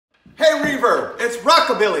Hey Reverb, it's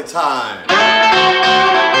Rockabilly time!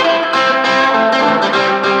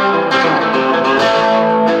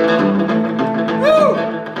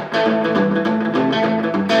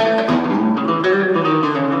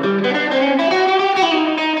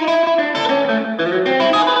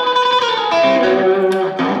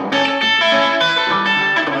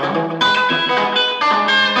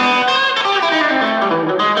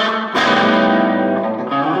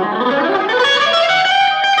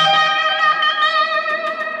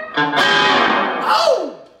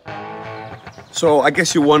 So I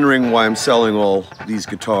guess you're wondering why I'm selling all these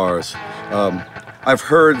guitars. I've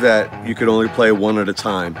heard that you can only play one at a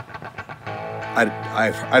time.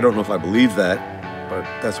 I don't know if I believe that, but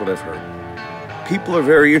that's what I've heard. People are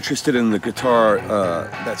very interested in the guitar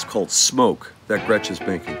that's called Smoke, that Gretsch is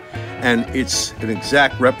making. And it's an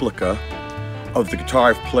exact replica of the guitar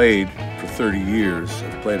I've played for 30 years.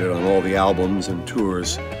 I've played it on all the albums and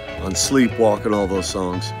tours, on Sleepwalk and all those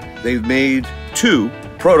songs. They've made 2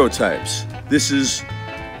 prototypes. This is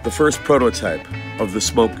the first prototype of the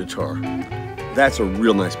Smoke guitar. That's a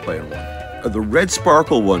real nice playing one. The red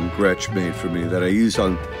sparkle one Gretsch made for me that I use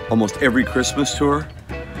on almost every Christmas tour,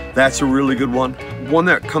 that's a really good one. One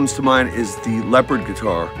that comes to mind is the leopard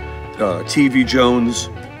guitar. TV Jones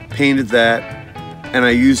painted that, and I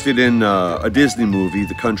used it in a Disney movie,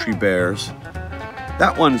 The Country Bears.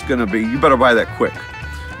 That one's gonna be, you better buy that quick.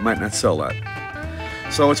 I might not sell that.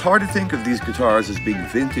 So it's hard to think of these guitars as being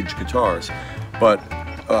vintage guitars, but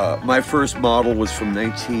my first model was from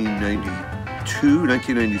 1992,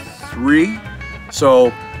 1993,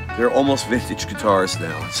 so they're almost vintage guitars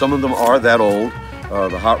now. Some of them are that old,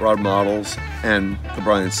 the Hot Rod models and the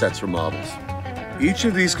Brian Setzer models. Each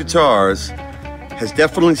of these guitars has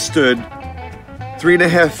definitely stood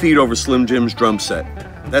 3.5 feet over Slim Jim's drum set.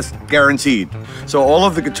 That's guaranteed. So all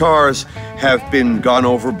of the guitars have been gone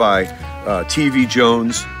over by TV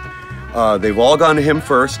Jones. They've all gone to him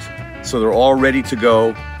first, so they're all ready to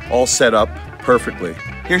go, all set up perfectly.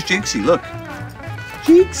 Here's Jinxie, look.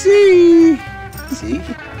 Jinxie! See?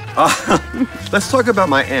 Let's talk about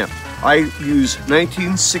my amp. I use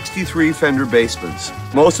 1963 Fender Bassements.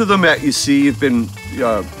 Most of them that you see have been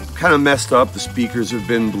kind of messed up. The speakers have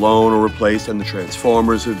been blown or replaced, and the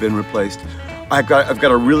transformers have been replaced. I've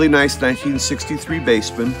got a really nice 1963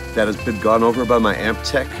 Bassman that has been gone over by my amp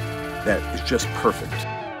tech. That is just perfect.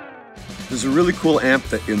 There's a really cool amp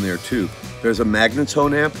in there too. There's a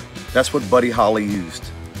Magnetone amp. That's what Buddy Holly used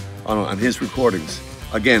on his recordings.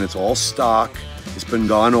 Again, it's all stock. It's been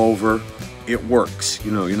gone over. It works.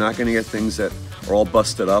 You know, you're not gonna get things that are all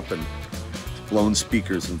busted up and blown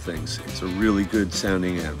speakers and things. It's a really good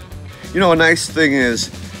sounding amp. You know, a nice thing is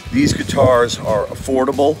these guitars are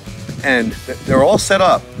affordable and they're all set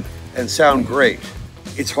up and sound great.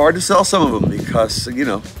 It's hard to sell some of them because, you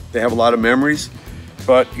know, they have a lot of memories,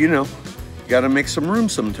 but, you know, you gotta make some room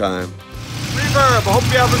sometime. Reverb, I hope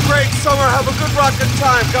you have a great summer. Have a good rockin'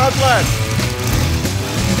 time. God bless.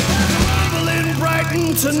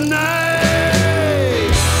 Brighton tonight.